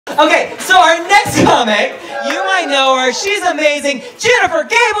Okay, so our next comic, you might know her. She's amazing. Jennifer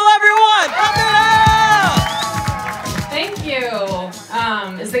Gable, everyone! Pump it up! Thank you.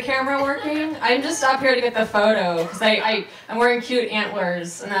 Is the camera working? I'm just up here to get the photo because I'm wearing cute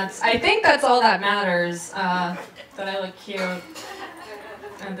antlers, and I think that's all that matters. That I look cute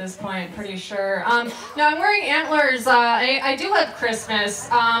at this point, pretty sure. No, I'm wearing antlers. I do love Christmas.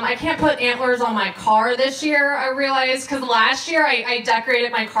 I can't put antlers on my car this year, I realized, because last year I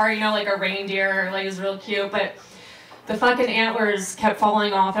decorated my car, you know, like a reindeer, like it was real cute, but the fucking antlers kept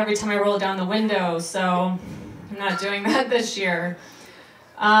falling off every time I rolled down the window, so I'm not doing that this year.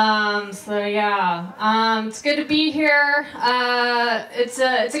 So yeah, it's good to be here. It's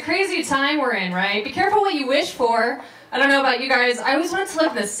a crazy time we're in, right? Be careful what you wish for. I don't know about you guys. I always wanted to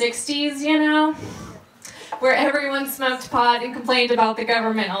live in the 60s, you know, where everyone smoked pot and complained about the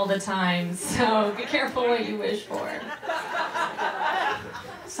government all the time. So be careful what you wish for.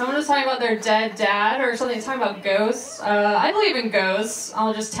 Someone was talking about their dead dad or something, talking about ghosts. I believe in ghosts.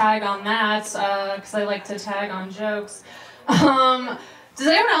 I'll just tag on that because I like to tag on jokes. Does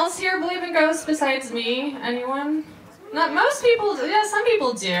anyone else here believe in ghosts besides me? Anyone? Not most people do. Yeah, some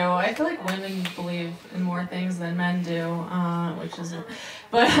people do. I feel like women believe in more things than men do, which is,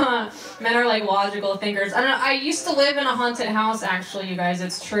 but men are like logical thinkers. I don't know. I used to live in a haunted house. Actually, you guys,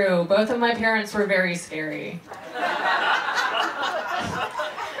 it's true. Both of my parents were very scary.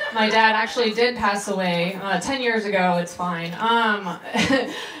 My dad actually did pass away 10 years ago. It's fine.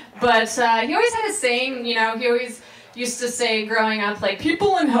 But he always had a saying. You know, he always used to say growing up, like,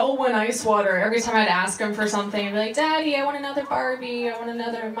 people in hell want ice water. Every time I'd ask him for something, he'd be like, Daddy, I want another Barbie, I want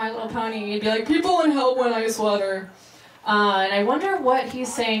another My Little Pony. He'd be like, people in hell want ice water. And I wonder what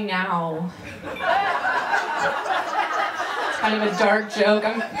he's saying now. It's kind of a dark joke.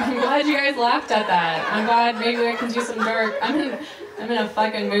 I'm glad you guys laughed at that. I'm glad maybe I can do some dark. I'm in a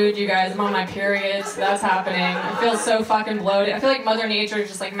fucking mood, you guys. I'm on my period, so that's happening. I feel so fucking bloated. I feel like Mother Nature is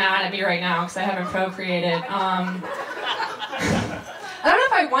just like mad at me right now because I haven't procreated. I don't know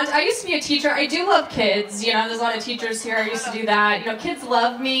if I want to. I used to be a teacher. I do love kids, you know, there's a lot of teachers here. I used to do that. You know, kids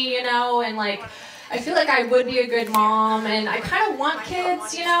love me, you know, and like, I feel like I would be a good mom, and I kind of want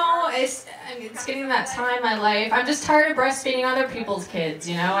kids, you know. It's getting that time in my life. I'm just tired of breastfeeding other people's kids,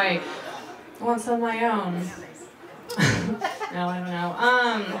 you know. I want some of my own. No, I don't know.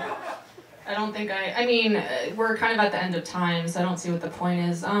 I don't think I mean, we're kind of at the end of time, so I don't see what the point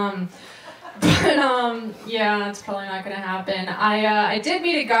is. Yeah, it's probably not gonna happen. I did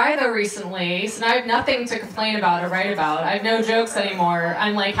meet a guy though recently, so now I have nothing to complain about or write about. I have no jokes anymore.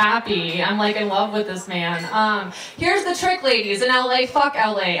 I'm like happy. I'm like in love with this man. Here's the trick, ladies. In LA, fuck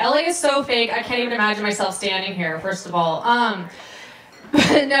LA. LA is so fake. I can't even imagine myself standing here, first of all.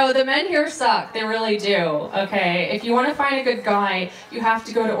 But no, the men here suck. They really do, okay? If you want to find a good guy, you have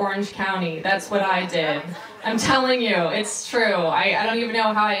to go to Orange County. That's what I did. I'm telling you, it's true. I don't even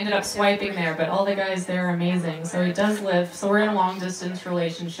know how I ended up swiping there, but all the guys there are amazing. So he does live, so we're in a long-distance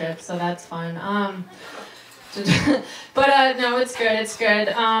relationship, so that's fun. But no, it's good, it's good.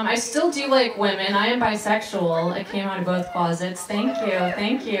 I still do like women. I am bisexual. I came out of both closets. Thank you,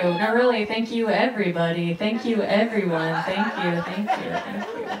 thank you. No, really, thank you everybody. Thank you everyone. Thank you, thank you, thank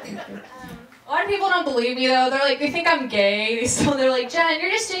you, thank you. A lot of people don't believe me though. They're like, they think I'm gay. So they're like, Jen, you're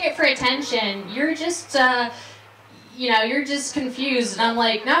just doing it for attention. You're just, you know, you're just confused. And I'm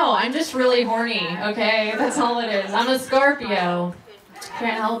like, no, I'm just really horny, okay? That's all it is. I'm a Scorpio.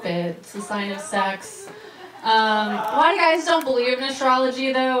 Can't help it. It's a sign of sex. A lot of guys don't believe in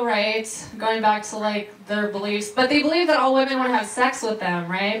astrology though, right? Going back to like their beliefs. But they believe that all women want to have sex with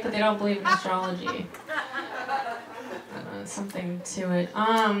them, right? But they don't believe in astrology. I don't know, something to it.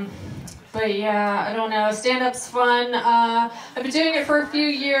 But yeah, I don't know. Stand-up's fun. I've been doing it for a few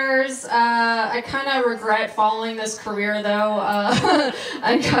years. I kind of regret following this career though.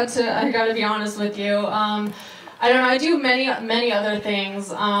 I gotta be honest with you. I don't know, I do many other things,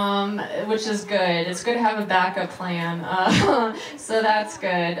 which is good. It's good to have a backup plan, so that's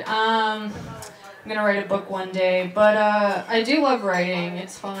good. I'm gonna write a book one day, but I do love writing,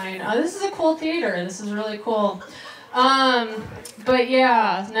 it's fine. This is a cool theater, this is really cool. But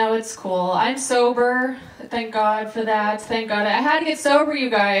yeah, no, it's cool. I'm sober, thank God for that, thank God. I had to get sober, you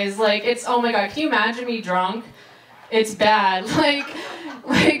guys, like, it's, oh my God, can you imagine me drunk? It's bad, like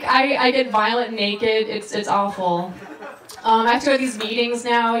I get violent naked, it's awful. I have to go to these meetings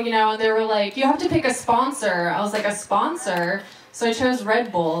now, you know, and they were like, you have to pick a sponsor. I was like, a sponsor? So I chose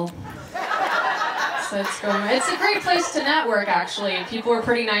Red Bull. So it's a great place to network, actually. People are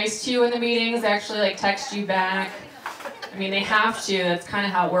pretty nice to you in the meetings. They actually like text you back. I mean, they have to, that's kind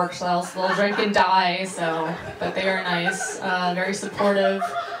of how it works, else they'll drink and die, so, but they are nice, very supportive.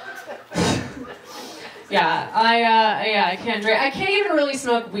 Yeah, I can't drink. I can't even really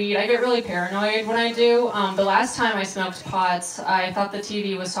smoke weed. I get really paranoid when I do. The last time I smoked pot, I thought the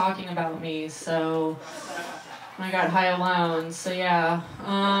TV was talking about me, so I got high alone. So yeah,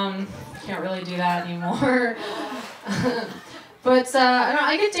 can't really do that anymore. But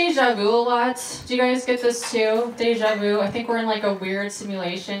I get deja vu a lot. Do you guys get this too? Deja vu. I think we're in like a weird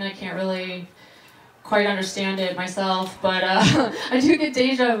simulation. I can't really quite understand it myself, but I do get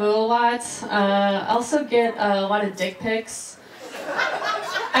deja vu a lot. I also get a lot of dick pics.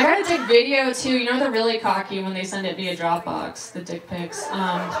 I got a dick video too. You know they're really cocky when they send it via Dropbox, the dick pics.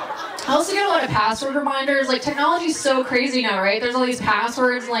 I also get a lot of password reminders. Like technology's so crazy now, right? There's all these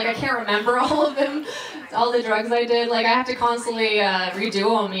passwords, and like I can't remember all of them. All the drugs I did, like I have to constantly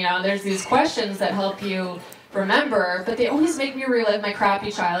redo them. You know, there's these questions that help you remember, but they always make me relive my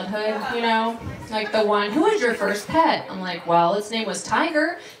crappy childhood, you know? Like the one, who was your first pet? I'm like, well, its name was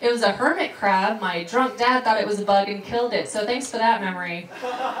Tiger. It was a hermit crab. My drunk dad thought it was a bug and killed it, so thanks for that memory.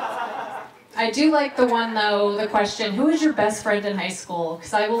 I do like the one, though, the question, who was your best friend in high school?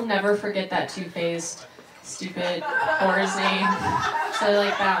 Because I will never forget that two-faced, stupid whore's name. So I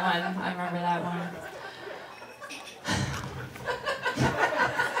like that one. I remember that one.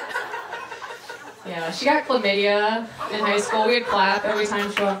 Yeah, she got chlamydia in high school. We'd clap every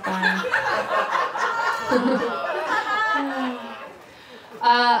time she walked by.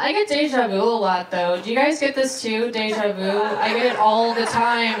 I get deja vu a lot, though. Do you guys get this too, deja vu? I get it all the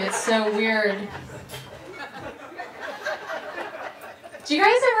time. It's so weird. Do you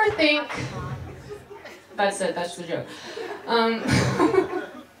guys ever think... That's it, that's the joke.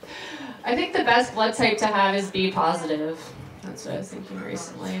 I think the best blood type to have is B positive. That's what I was thinking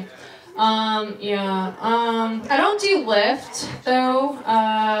recently. I don't do Lyft, though.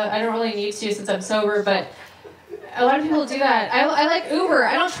 I don't really need to since I'm sober, but a lot of people do that. I like Uber.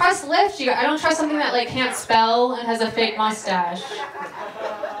 I don't trust Lyft. I don't trust something that like can't spell and has a fake mustache.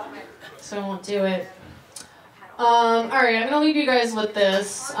 So I won't do it. Alright, I'm gonna leave you guys with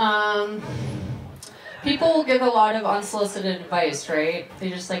this. People give a lot of unsolicited advice, right? They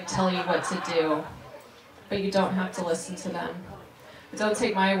just like tell you what to do, but you don't have to listen to them. Don't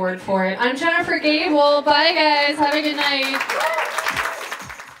take my word for it. I'm Jennifer Gable. Bye, guys. Have a good night.